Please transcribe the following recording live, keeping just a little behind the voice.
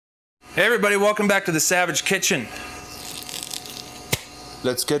Hey everybody, welcome back to the Savage Kitchen.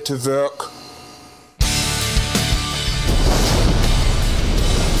 Let's get to work.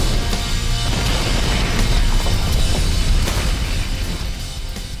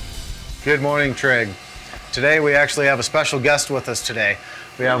 Good morning, Trig. Today we actually have a special guest with us today.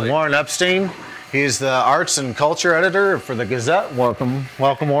 We have Warren Epstein. He's the arts and culture editor for the Gazette. Welcome,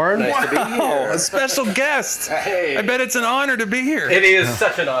 Warren. Nice to be here. A special guest. Hey. I bet it's an honor to be here. It is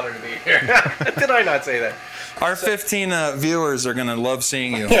such an honor to be here. Did I not say that? Our 15 viewers are gonna love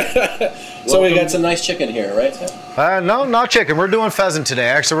seeing you. So we got some nice chicken here, right? No, not chicken. We're doing pheasant today.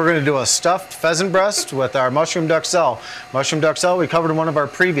 Actually, we're going to do a stuffed pheasant breast with our mushroom Duxelle. Mushroom Duxelle we covered in one of our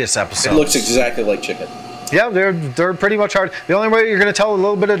previous episodes. It looks exactly like chicken. Yeah, they're pretty much hard. The only way you're going to tell a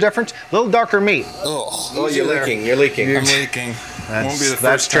little bit of difference, a little darker meat. Oh, you're leaking. You're leaking. I'm leaking. Won't be the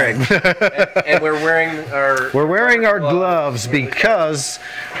That's first time. And we're wearing our gloves because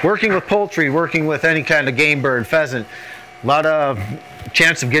working with poultry, working with any kind of game bird, pheasant, a lot of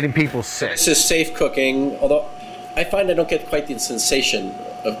chance of getting people sick. This is safe cooking, although I find I don't get quite the sensation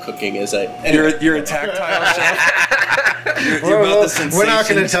of cooking as I. Anyway. You're a tactile chef. You're about the sensations. We're not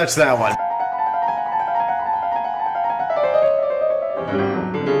going to touch that one.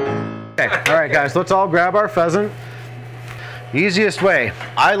 Okay, all right, guys, let's all grab our pheasant. Easiest way,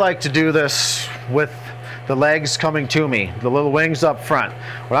 I like to do this with the legs coming to me, the little wings up front.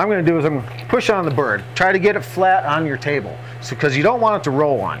 What I'm going to do is I'm going to push on the bird. Try to get it flat on your table, because you don't want it to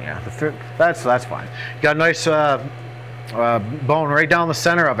roll on you. That's fine. You got a nice bone right down the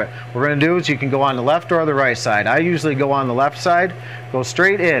center of it. What we're going to do is you can go on the left or the right side. I usually go on the left side. Go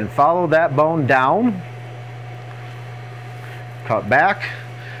straight in. Follow that bone down. Cut back.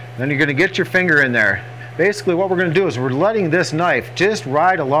 Then you're going to get your finger in there. Basically what we're going to do is we're letting this knife just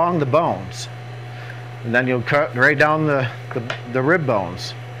ride along the bones. And then you'll cut right down the rib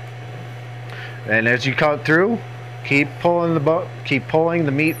bones. And as you cut through, keep pulling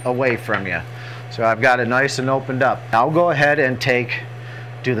the meat away from you. So I've got it nice and opened up. Now go ahead and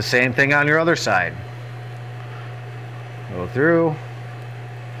do the same thing on your other side. Go through.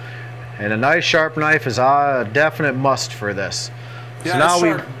 And a nice sharp knife is a definite must for this. Yeah,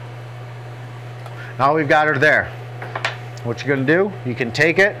 so now we've got her there. What you're going to do, you can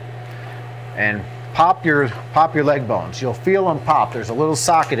take it and pop your leg bones. You'll feel them pop. There's a little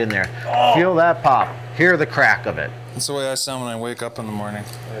socket in there. Oh. Feel that pop. Hear the crack of it. That's the way I sound when I wake up in the morning.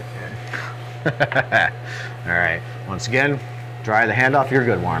 Okay. All right. Once again, dry the hand off. You're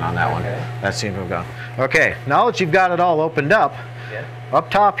good, Warren, on that one. That seems to have gone. Okay. Now that you've got it all opened up,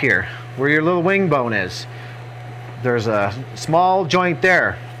 up top here, where your little wing bone is, there's a small joint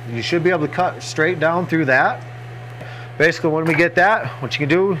there. You should be able to cut straight down through that. Basically, when we get that, what you can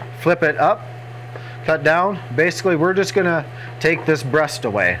do, flip it up, cut down. Basically, we're just going to take this breast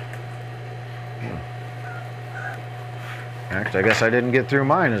away. Actually, I guess I didn't get through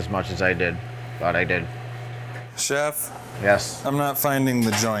mine as much as I thought I did. Chef? Yes? I'm not finding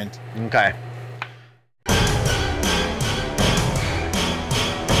the joint. Okay.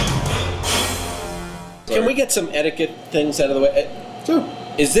 Can we get some etiquette things out of the way? Sure.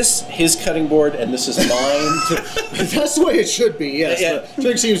 Is this his cutting board and this is mine? That's the way it should be, yes. Yeah. The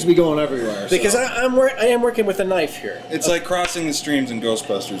trick seems to be going everywhere. Because I am working with a knife here. It's like crossing the streams in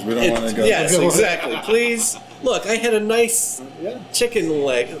Ghostbusters. We don't want to go. Yes, exactly. Please. Look, I had a nice chicken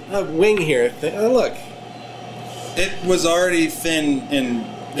leg, wing here. Look. It was already thin and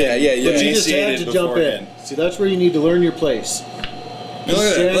yeah. But you just had to jump in. See, that's where you need to learn your place. Look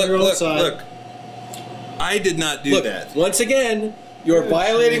at that. Look. I did not do that. Once again, you're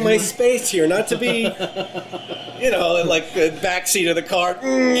violating my space here, not to be, like the backseat of the car.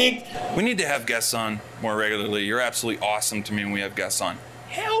 We need to have guests on more regularly. You're absolutely awesome to me when we have guests on.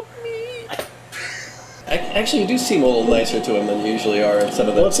 Help me. Actually, you do seem a little nicer to him than you usually are in some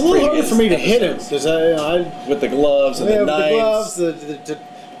of the. Well, it's a little harder for me to hit him because with the gloves and the knives. With the gloves,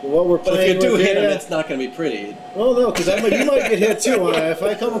 what we're playing. But if you do with hit him, it's not going to be pretty. Well, no, because you might get hit too. If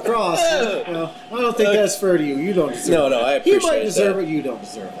I come across, I don't think that's fair to you. You don't deserve it. No, I appreciate that. He might deserve it. You don't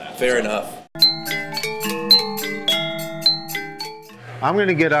deserve that. Fair enough. I'm going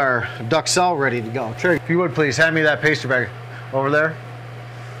to get our Duxelle ready to go. Trig, if you would please hand me that pastry bag over there.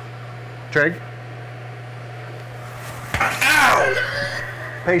 Trig.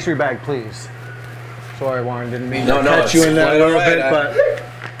 Ow! Pastry bag, please. Sorry, Warren, didn't mean to catch you in that a little bit, but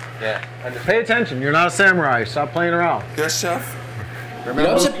yeah. Pay attention. You're not a samurai. Stop playing around. Yes, chef.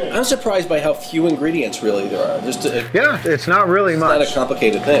 I'm surprised by how few ingredients really there are. Yeah, it's not really much. It's not a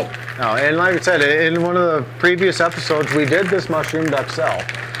complicated thing. No, and like I said, in one of the previous episodes, we did this mushroom Duxelle,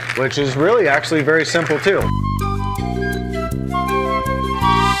 which is really actually very simple too.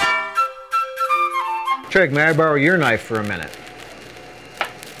 Trig, may I borrow your knife for a minute?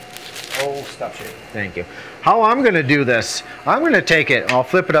 Oh, stop shit. Thank you. How I'm going to do this, I'm going to take it, I'll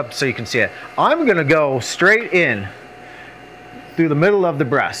flip it up so you can see it. I'm going to go straight in through the middle of the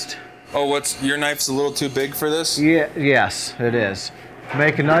breast. Oh, your knife's a little too big for this? Yeah, yes, it is.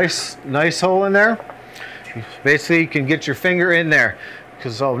 Make a nice hole in there. Basically, you can get your finger in there.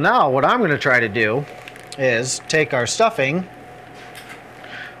 So now what I'm going to try to do is take our stuffing,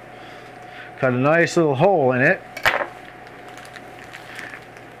 cut a nice little hole in it,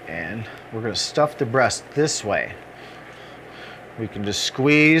 and we're going to stuff the breast this way. We can just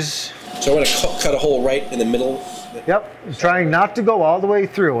squeeze. So I want to cut a hole right in the middle. Yep, trying not to go all the way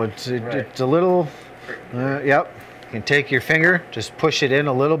through. It's a little, yep. You can take your finger, just push it in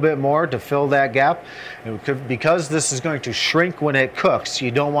a little bit more to fill that gap. And because this is going to shrink when it cooks,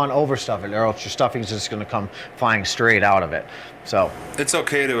 you don't want to overstuff it, or else your stuffing is just going to come flying straight out of it. So it's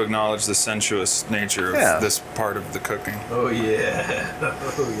okay to acknowledge the sensuous nature of this part of the cooking. Oh yeah,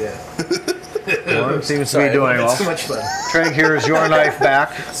 oh yeah. Warren seems to be doing well. Too much fun. Craig, here is your knife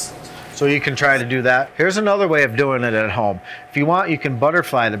back, so you can try to do that. Here's another way of doing it at home. If you want, you can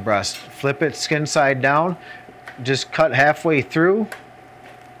butterfly the breast. Flip it skin side down. Just cut halfway through,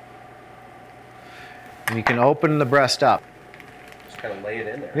 and you can open the breast up. Just kind of lay it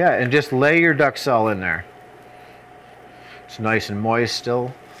in there. Yeah, and just lay your Duxelle in there. It's nice and moist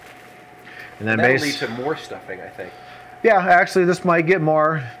still. And then that'll lead to more stuffing, I think. Yeah, actually this might get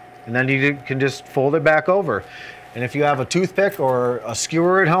more, and then you can just fold it back over. And if you have a toothpick or a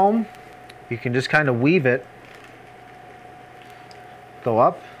skewer at home, you can just kind of weave it. Go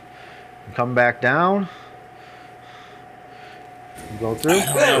up, and come back down. Go through.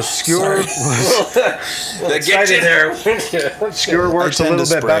 Skewer. That gets you there. Skewer works a little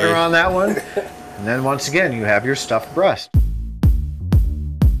bit better on that one. And then once again, you have your stuffed breast.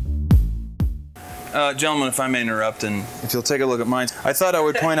 Gentlemen, if I may interrupt, and if you'll take a look at mine, I thought I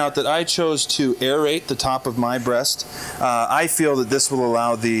would point out that I chose to aerate the top of my breast. I feel that this will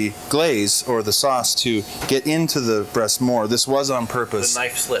allow the glaze or the sauce to get into the breast more. This was on purpose. The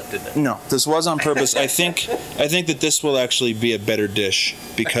knife slipped, didn't it? No, this was on purpose. I think that this will actually be a better dish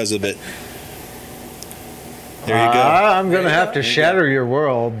because of it. There you go. I'm going to have to shatter your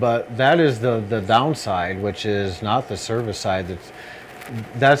world, but that is the downside, which is not the service side.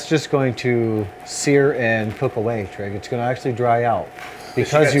 That's just going to sear and cook away, Trig. It's going to actually dry out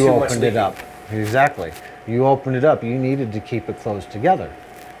because you opened it up. Exactly. You opened it up. You needed to keep it closed together.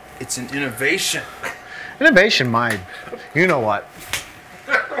 It's an innovation. Innovation, mind. You know what?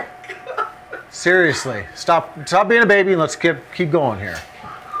 Seriously, stop being a baby and let's keep going here.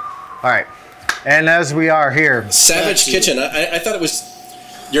 All right. And as we are here, Savage Kitchen. I thought it was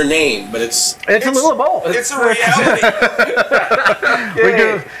your name, but it's a little of both. It's a reality. We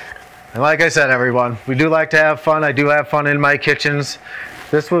do, and like I said, everyone, we do like to have fun. I do have fun in my kitchens.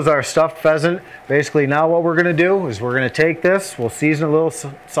 This was our stuffed pheasant. Basically, now what we're going to do is we're going to take this, we'll season a little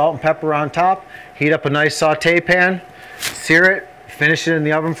salt and pepper on top, heat up a nice saute pan, sear it, finish it in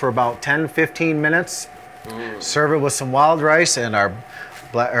the oven for about 10-15 minutes. Serve it with some wild rice and our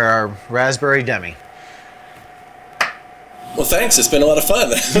raspberry demi. Well, thanks. It's been a lot of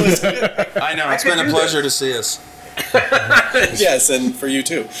fun. I know. It's been a pleasure to see us. Yes, and for you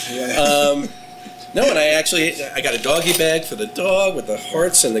too. Yeah. No, and I got a doggy bag for the dog with the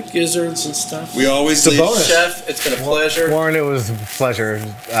hearts and the gizzards and stuff. We always leave. Chef, it's been a pleasure. Warren, it was a pleasure.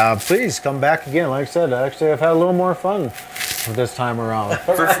 Please come back again. Like I said, actually, I've had a little more fun this time around.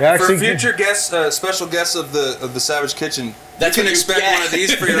 For future guests, special guests of the Savage Kitchen, you can expect one of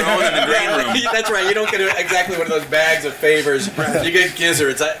these for your own in the green room. That's right. You don't get exactly one of those bags of favors. You get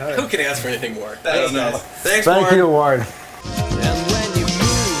gizzards. Who can ask for anything more? I don't know. Thanks, Thank Warren. you, Warren.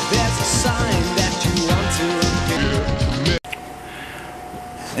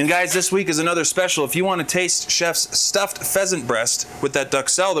 And guys, this week is another special. If you want to taste Chef's stuffed pheasant breast with that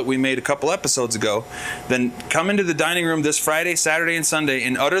Duxelle that we made a couple episodes ago, then come into the dining room this Friday, Saturday, and Sunday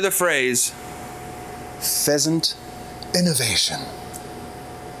and utter the phrase, Pheasant Innovation.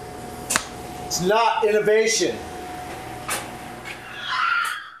 It's not innovation.